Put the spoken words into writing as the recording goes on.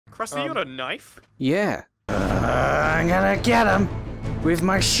Krusty, you got a knife? Yeah. I'm gonna get him with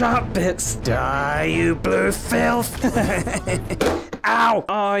my sharp bits. Die, you blue filth! Ow!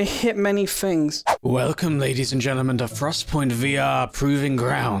 Oh, I hit many things. Welcome, ladies and gentlemen, to Frostpoint VR Proving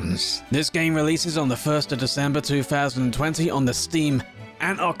Grounds. This game releases on the 1st of December 2020 on the Steam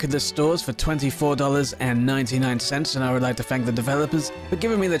and Oculus stores for $24.99, and I would like to thank the developers for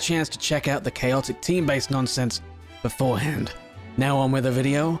giving me the chance to check out the chaotic team-based nonsense beforehand. Now on with the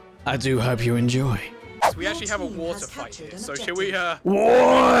video. I do hope you enjoy. So we actually have a water fight here, so shall we,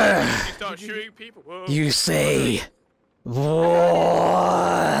 War! start shooting people? Whoa. You say... War!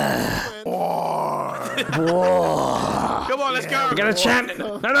 War! War! Come on, let's go! We gotta chant.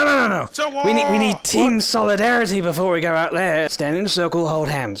 No. So We need team solidarity before we go out there. Stand in a circle, hold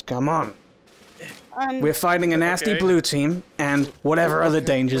hands. Come on. We're fighting a nasty blue team and whatever other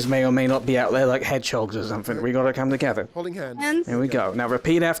dangers may or may not be out there, like hedgehogs or something. We gotta come together. Holding hands. Here we go. Now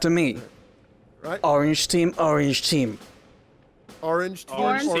repeat after me. Right. Orange team, orange team. Orange team.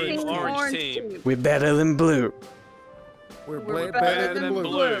 Orange team. We're better than blue. We're better than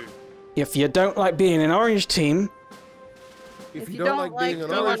blue. If you don't like being an orange team, If you don't like being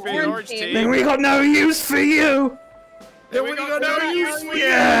an orange team, then we got no use for you. then we got no use for you.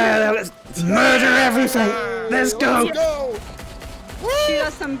 Yeah, let's murder everything. Let's go. Let's go. Shoot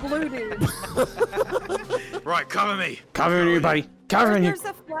us some blue dudes. Right, cover me. Covering you, buddy. Covering you. There's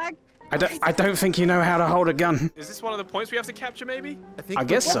a flag. I don't think you know how to hold a gun. Is this one of the points we have to capture, maybe? I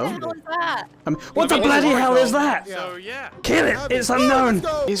guess so. What the hell is that? What the bloody hell is that? So, yeah. Kill it! It's unknown! Let's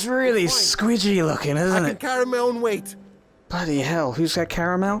go. It's really squidgy looking, I isn't can it? carry my own weight. Bloody hell, who's got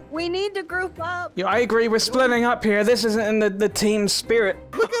caramel? We need to group up. Yeah, I agree, we're splitting up here. This isn't in the team spirit.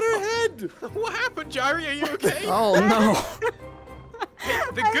 Look at her head. What happened, Jerry? Are you okay? Oh no.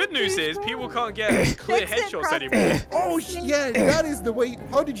 The good news is people can't get clear headshots anymore. Oh, yeah, that is the way.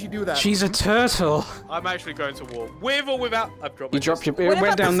 How did you do that? She's a turtle. I'm actually going to war. With or without... I've dropped You my dropped your... What It went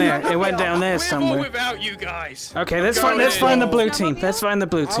about down the there. It went down there With or somewhere. without you guys. Okay, let's Go find the in. blue team. Let's find the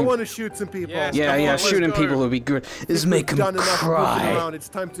blue I team. want to shoot some people. Yes. Yeah, Come on, yeah, let's shooting go. people would be good. Let's make them Done enough goofing cry. around. It's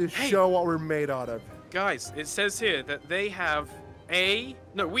time to show what we're made out of. Guys, it says here that they have A...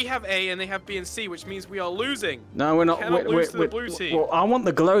 No, we have A and they have B and C, which means we are losing. No, we're not. Cannot lose to the blue team. Well, I want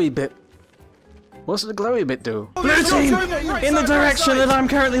the glowy bit. What's the glowy bit do? Oh, Blue there's team! no right In the side, right direction side. that I'm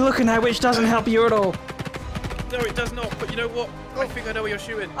currently looking at, which doesn't help you at all. No, it does not, but you know what? I think I know where you're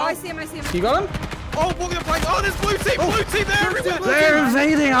shooting. Oh, I see him. You got him? Oh, walking the plank. Oh, there's blue team! Blue team, they're everywhere! They're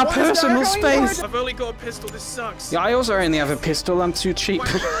invading our What is that? personal Going space. I've only got a pistol, this sucks. Yeah, I also only have a pistol. I'm too cheap.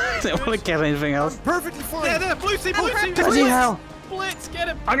 I don't want to get anything else. Perfectly fine. There, blue team, blue team! Bloody hell! Blitz, get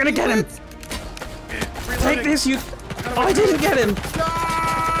him! I'm gonna get him. Take this, you. Oh, I didn't get him.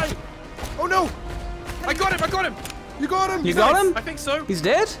 Die! Oh no! I got him, I got him! You got him. You got him? I think so. He's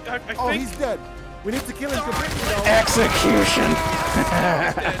dead? I Oh, think. he's dead. We need to kill him completely though. Execution.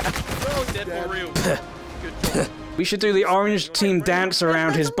 Oh, dead for real. Good job. We should do the orange team dance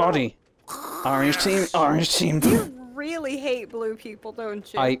around his body. Orange team, orange team. You really hate blue people,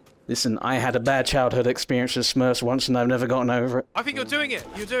 don't you? Listen, I had a bad childhood experience with Smurfs once and I've never gotten over it. I think you're doing it.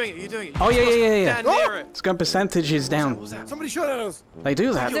 You're doing it. You're doing it. Oh, yeah. Stand near it. It's got percentages down. What was that? Somebody shot at us. They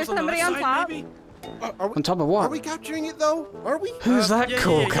do that. There's Yours the somebody left on side, top. maybe? On top of Are what? we capturing it though? Are we? Who's that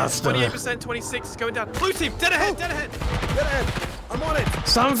cool customer? 28%, 26 is going down. Blue team, dead ahead, dead ahead. Get ahead. I'm on it.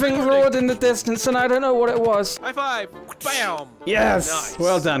 Something roared in the distance and I don't know what it was. High five. Bam. Yes! Nice.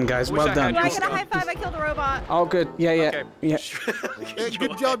 Well done, guys. Wish Well I done. had Do I your get a high five? I killed a robot. Oh, good. Yeah. Okay. Hey,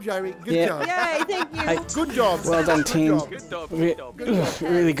 good job, Jerry. Good Yeah. job. Yay, thank you. Good job. Well done, team. Good job, Re- good job.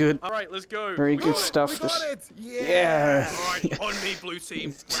 really good. All right, let's go. Very We good got it. stuff. We got it. Yeah. All right, on me, blue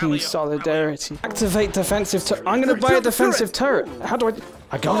team. Team Rally up, solidarity. Activate defensive turret. I'm gonna buy a defensive turret. How do I?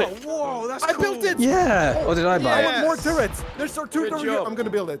 I got rally up. it. Oh, whoa, that's I cool. built it. Yeah. Or did I buy I it? want more turrets. There's two Good over here. job. I'm gonna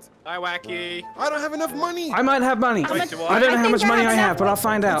build it. Hi, Wacky. I don't have enough money. I might have money. Wait, do I don't know how think much I money have I have, enough. but I'll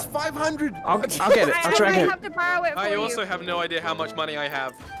find It's out. 500. I'll get it. I'll try and I get might it. have to borrow it for I you. also have no idea how much money I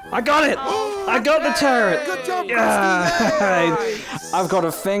have. I got it. Oh, I got the turret. Good job, Yeah. Nice. I've got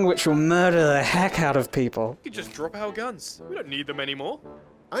a thing which will murder the heck out of people. We could just drop our guns. We don't need them anymore.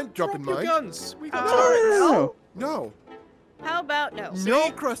 I'm dropping Drop your mine. guns. We got No, turrets. no, no. No. How about no?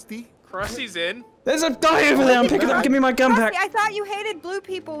 No, Krusty. Krusty's in. There's a guy over there. I'm picking up. Give me my gun back. I thought you hated blue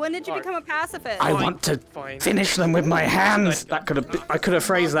people. When did you Alright. become a pacifist? I want to Fine. finish them with my hands. That could have. I could have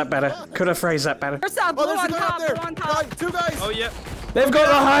phrased that better. Could have phrased that better. There's a blue Oh, there's a on guy top. out there. Blue on top. Guys, two guys. Oh, yeah. They've got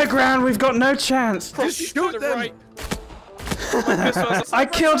the high ground. We've got no chance. Just To shoot the them. right. I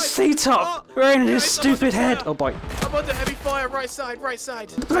killed C-Top right in his stupid head. Oh boy. I'm under heavy fire. Right side.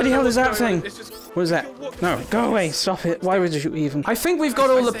 Bloody hell is that thing? It's just... What is that? No, go away. Stop it. Why would you even? I think we've got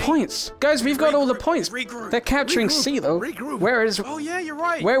all the points. Guys, we've got all the points. They're capturing C though. Where is... Oh yeah, you're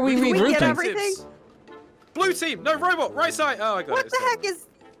right. Where are we Can we get regrouping? everything? Blue team. No, robot. Right side. Oh, I got it. What the heck is...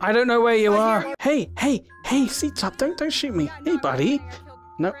 I don't know where you are. Hey, C-Top, don't shoot me. Hey, buddy.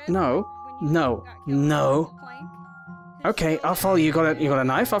 No. Okay, I'll follow you. You got a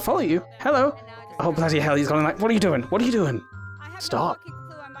knife? I'll follow you. Hello. Oh, bloody hell, he's got a knife. What are you doing? Stop.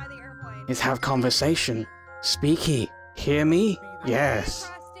 Let's have conversation. Speaky. Hear me? Yes.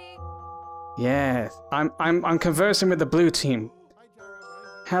 Yes. I'm conversing with the blue team.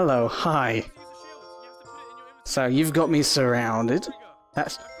 Hello, hi. So you've got me surrounded.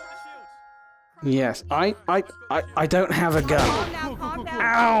 That's... Yes, I don't have a gun. Calm down.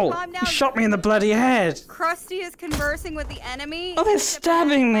 Ow! Calm down. You shot me in the bloody head. Krusty is conversing with the enemy. Oh, they're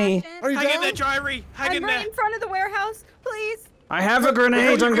stabbing me. Are you Hang in down? there, Jairy. Hang in I'm there. right in front of the warehouse. Please. I have a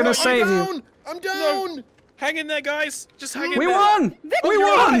grenade. I'm gonna save you. I'm down! Hang in there, guys. Just hang in We there. won! We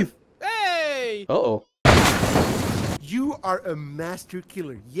won! Hey! Uh-oh. You are a master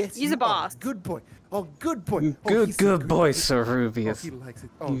killer. Yes, He's you a boss. Are. Good boy. Oh, good boy. Oh, he's a Good boy, boy. Sir Oh, Rubius. he likes it.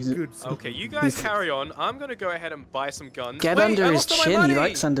 Oh, He's- good. Okay, you guys carry on. I'm gonna go ahead and buy some guns. Get Wait, under I his lost all my chin. He money.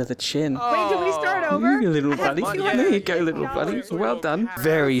 likes under the chin. Wait, did we start over? You little I have buddy. money. There you go, little buddy. Well done.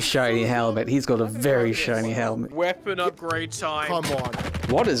 Very shiny helmet. He's got a very shiny helmet. Weapon upgrade time. Come on.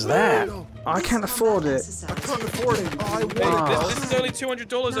 What is that? I can't afford it. I can't afford it. Oh, I Hey, want it. this is only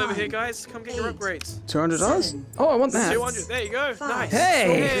 $200 over here, guys. Come get your upgrades. $200? Oh, I want that. 200. There you go. Nice.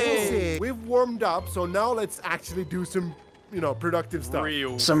 Hey! Hey. We've warmed up, so now let's actually do some, productive stuff.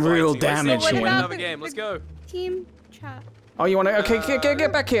 Some real fighting. Let's damage win here. another game. Let's go. Team chat. Oh, you want to? Okay,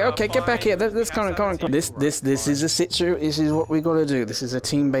 get back here. Okay, get back here. Let's go on. This is a situ. This is what we gotta do. This is a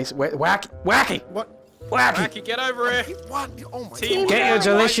team-based. Wacky. What? Wacky. Wacky, get over here. What? Oh my Team Get your chat.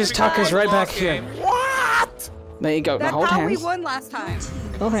 delicious Like we tuckers did right back last here. game. What? There you go. Now That's hold how hands. we won last time.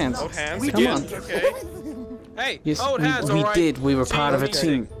 Hold hands. Hold hands. Come again. on. Okay. Hey, Yes, hold hands, we alright? did. We were part of a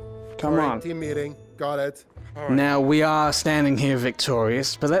meeting. team. Come Alright, on. team meeting. Got it. Now we are standing here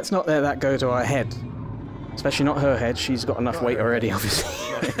victorious, but let's not let that go to our head. Especially not her head. She's got enough weight already,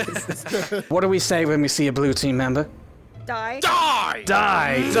 obviously. What do we say when we see a blue team member? Die. Die!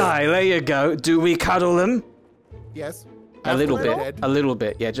 Die! There you go. Do we cuddle them? Yes. A little After they're bit. dead. A little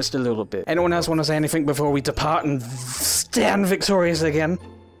bit. Yeah, just a little bit. Anyone else want to say anything before we depart and stand victorious again?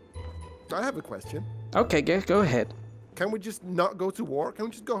 I have a question. Okay, go ahead. Can we just not go to war? Can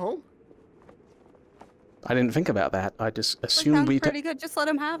we just go home? I didn't think about that. I just That assumed sounds we... pretty good. Just let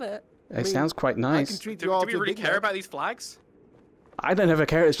him have it. It sounds quite I can nice. treat Do you all we to a really Big care Mac. about these flags? I don't ever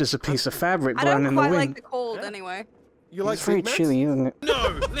care. It's just a piece of fabric I blowing don't in the quite wind. like the cold anyway. You like It's very Big Macs? chilly, isn't it?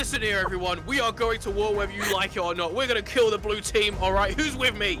 No! Listen here, everyone. We are going to war whether you like it or not. We're gonna kill the blue team, alright? Who's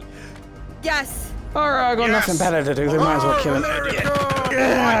with me? Yes. Alright, I got Yes. nothing better to do. They might as well kill him.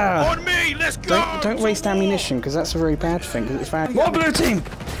 Yeah. On me! Let's go! Don't to waste war! ammunition, because that's a very bad thing. 'Cause it's bad. More blue team!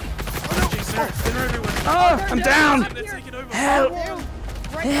 They're everywhere. Oh, I'm down! They're taking over. Help!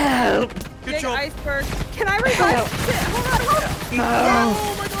 Help! Good Big job. iceberg. Can I revive? Hold on. No!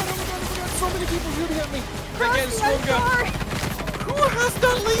 Oh my god, so many people shooting at me. They're getting Krusty, I'm stronger. sorry. Who has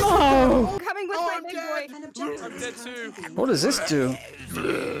that laser? Oh! I'm coming with my big boy. I'm dead too. What does this do? Is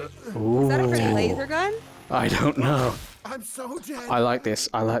that a pretty laser gun? I don't know. I'm so dead. I like this.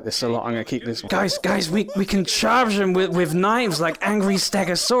 I like this a lot. I'm gonna keep this. Guys, we can charge them with knives like angry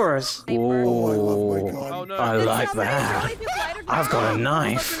stegosaurus. Oh Oh, no. I like that. I've got a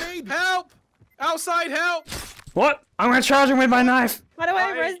knife. Help! Outside help! What? I'm gonna charge him with my knife. How do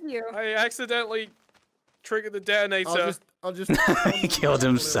I res you? I accidentally triggered the detonator. I'll just. He killed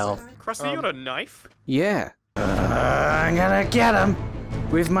himself. Krusty, you got a knife? Yeah. I'm gonna get him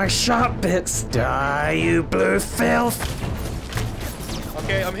with my sharp bits. Die, you blue filth.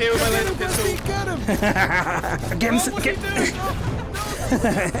 Okay, I'm here with my laser pistol. Get him! Get him. What's he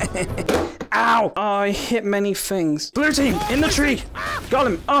doing? Ow! Oh, I hit many things. Blue team, in the tree. Got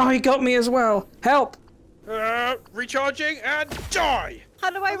him. Oh, he got me as well. Help. Recharging and die! How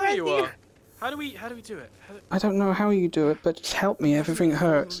do I There res you you? are. How do we do it? I don't know how you do it, but just help me. Everything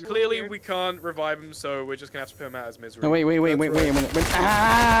hurts. Clearly we can't revive him, so we're just gonna have to put him out as misery. No, wait a minute.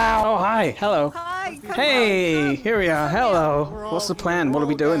 Ow! Oh, hi. Hello. Hi. Hey, here we are. Hello. What's the plan? What are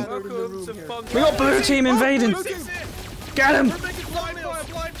we doing? Welcome to fun We got blue team invading. Get him! Blind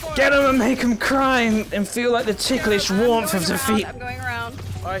fire. Get him and make him cry and feel like the ticklish warmth of defeat. I'm going around.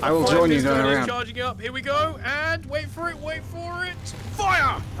 Alright, I will fire join you pistol going is around. Charging up. Here we go. And wait for it.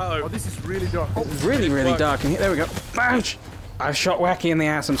 Fire! Oh, this is really dark. Really dark in here. There we go. Bounce! I shot Wacky in the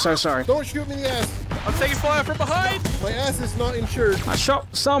ass. I'm so sorry. Don't shoot me in the ass. I'm taking fire from behind. My ass is not insured. I shot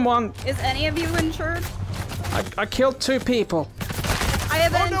someone. Is any of you insured? I killed 2 people. I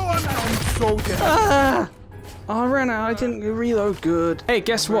have been. Oh no, I'm so dead. Ah! Oh, I ran out. I didn't reload good. Hey,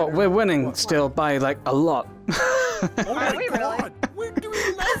 guess what? We're winning still by like a lot. Oh my we really? god. We're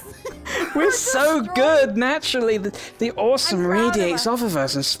doing nothing. We're so good. Naturally, the awesome I'm proud of radiates us. off of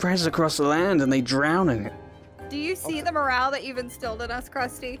us and spreads across the land, and they drown in it. Do you see the morale that you've instilled in us,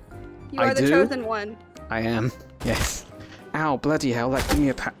 Krusty? You I are the do. chosen one. I am. Yes. Ow, bloody hell! That gave me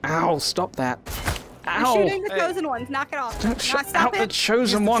a Ow! Stop that. You're Ow! shooting the chosen ones. Knock it off. Don't Now shut stop out the it.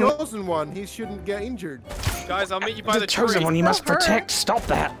 chosen He's one. the chosen one. He shouldn't get injured. Guys, I'll meet you by The the chosen tree. one. You must Don't hurt. protect. Stop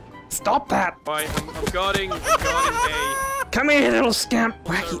that. Stop that. Right, I'm guarding A. Come here, little scamp.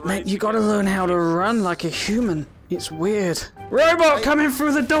 Wacky, mate, you gotta learn how to run like a human. It's weird. Robot coming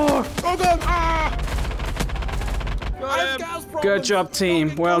through the door. Oh god! Ah! Got him. Good job,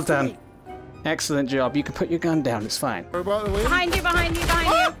 team. Well done. Excellent job. You can put your gun down. It's fine. We're about to win. Behind you, behind you,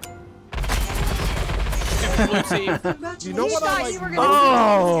 behind Blue team. You know you. You what I thought like? you were gonna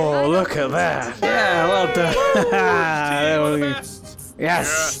Oh, look at that. Yeah, well done. There Team we the go. best.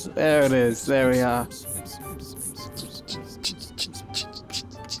 Yes, there it is. There we are.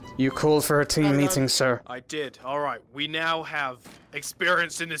 You called for a team meeting, sir. I did. All right. We now have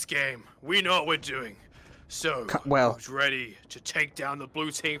experience in this game. We know what we're doing. So, well. who's ready to take down the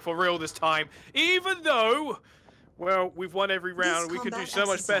blue team for real this time? Even though, well, we've won every round. We could do so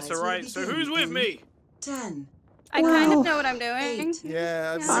much better, right? So who's with me? 10. I kind of know what I'm doing.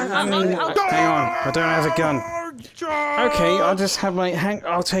 Yeah. I mean, hang on. I don't have a gun. Okay, I'll just have my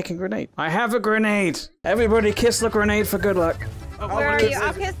I'll take a grenade. I have a grenade. Everybody, kiss the grenade for good luck. Oh, Where are you?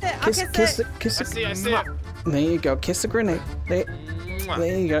 I'll kiss it. I'll kiss it. Kiss I it. see. I see it. There you go. Kiss the grenade. There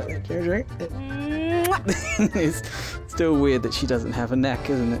you go. There's It's still weird that she doesn't have a neck,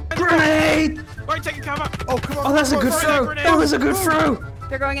 isn't it? Grenade! Alright, take a cover. Oh come on! Oh, that's a good throw. That was a good throw.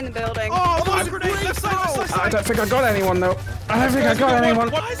 They're going in the building. Oh, that was those a grenades. great Left side, left side, I side. don't think I got anyone though. I don't think I got anyone.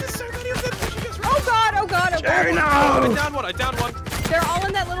 Why is there so many of them pushing us Oh god, oh god, oh Jerry, god. I no! downed one. I downed one. They're all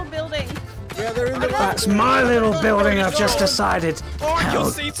in that little building. Yeah, they're in the. That's my little building. I've just decided. Oh, I How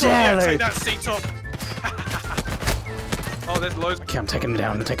killed C-top. dare Yeah, they? take that C-top. Oh, there's loads. Okay, I'm taking him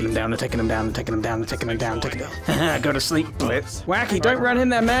down, I'm taking him down, I'm taking him down, I'm taking him down, I'm taking him down, I'm taking him down. Go to sleep, Blitz. Wacky, don't run in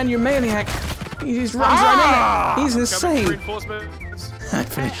there, man, you maniac. He just runs right in there. He's insane. Reinforcements. I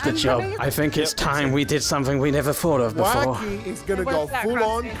finished the job. I think it's time we did something we never thought of before. Wacky is gonna What's go that, full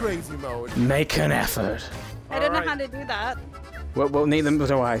on Krusty? crazy mode. Make an effort. I didn't know Alright. how to do that. We'll need them,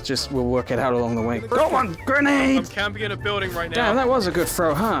 do I? Just, we'll work it out along the way. Go on, I'm grenade! camping in a building right now. Damn, that was a good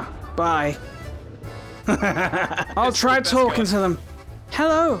throw, huh? Bye. I'll try best talking guy. to them.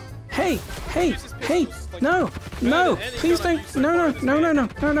 Hello! Hey! Hey! Hey! No! No! Please don't! No! No! No! No!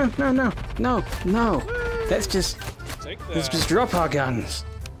 No! No! No! No! No! No! Let's just Take let's that. just drop our guns.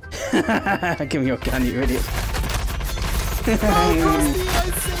 Give me your gun, you idiot. Krusty, I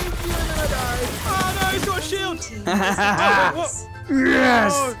saved you and then I died. Oh no, he's got a shield. Yes.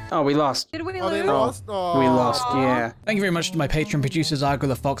 Yes! Oh, we lost. Did we Oh, they lose? lost. Oh. We lost, yeah. Thank you very much to my Patreon producers,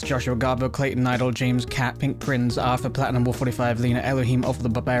 Argula Fox, Joshua Garbo, Clayton Idol, James Cat, Pink Prince, Arthur, Platinum Wolf 45, Lena, Elohim, Off the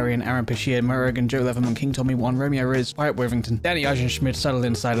Barbarian, Aaron Pashir, Murrigan, Joe Leverman, King Tommy 1, Romeo Riz, Wyatt Worthington, Danny Arjun Schmidt, Subtle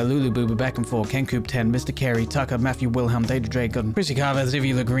Insider, Lulu Booba, Back and Forth, Ken Coop 10, Mr. Carey, Tucker, Matthew Wilhelm, Data Dragon, Chrissy Carver,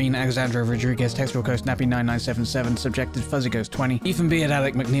 Zivula Green, Alexandra Rodriguez, Textual Coast, Nappy 9977, Subjected, Fuzzy Ghost 20, Ethan Beard,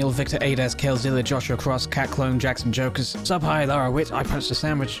 Alec McNeil, Victor Adas, Kelzilla, Joshua Cross, Cat Clone, Jackson Jokers, Sub High, Lara Witt, I Punched a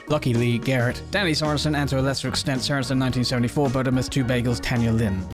Sandwich, Lucky Lee, Garrett, Danny Sorensen, and to a lesser extent, Sorensen 1974, Bodemus, Two Bagels, Tanya Lynn.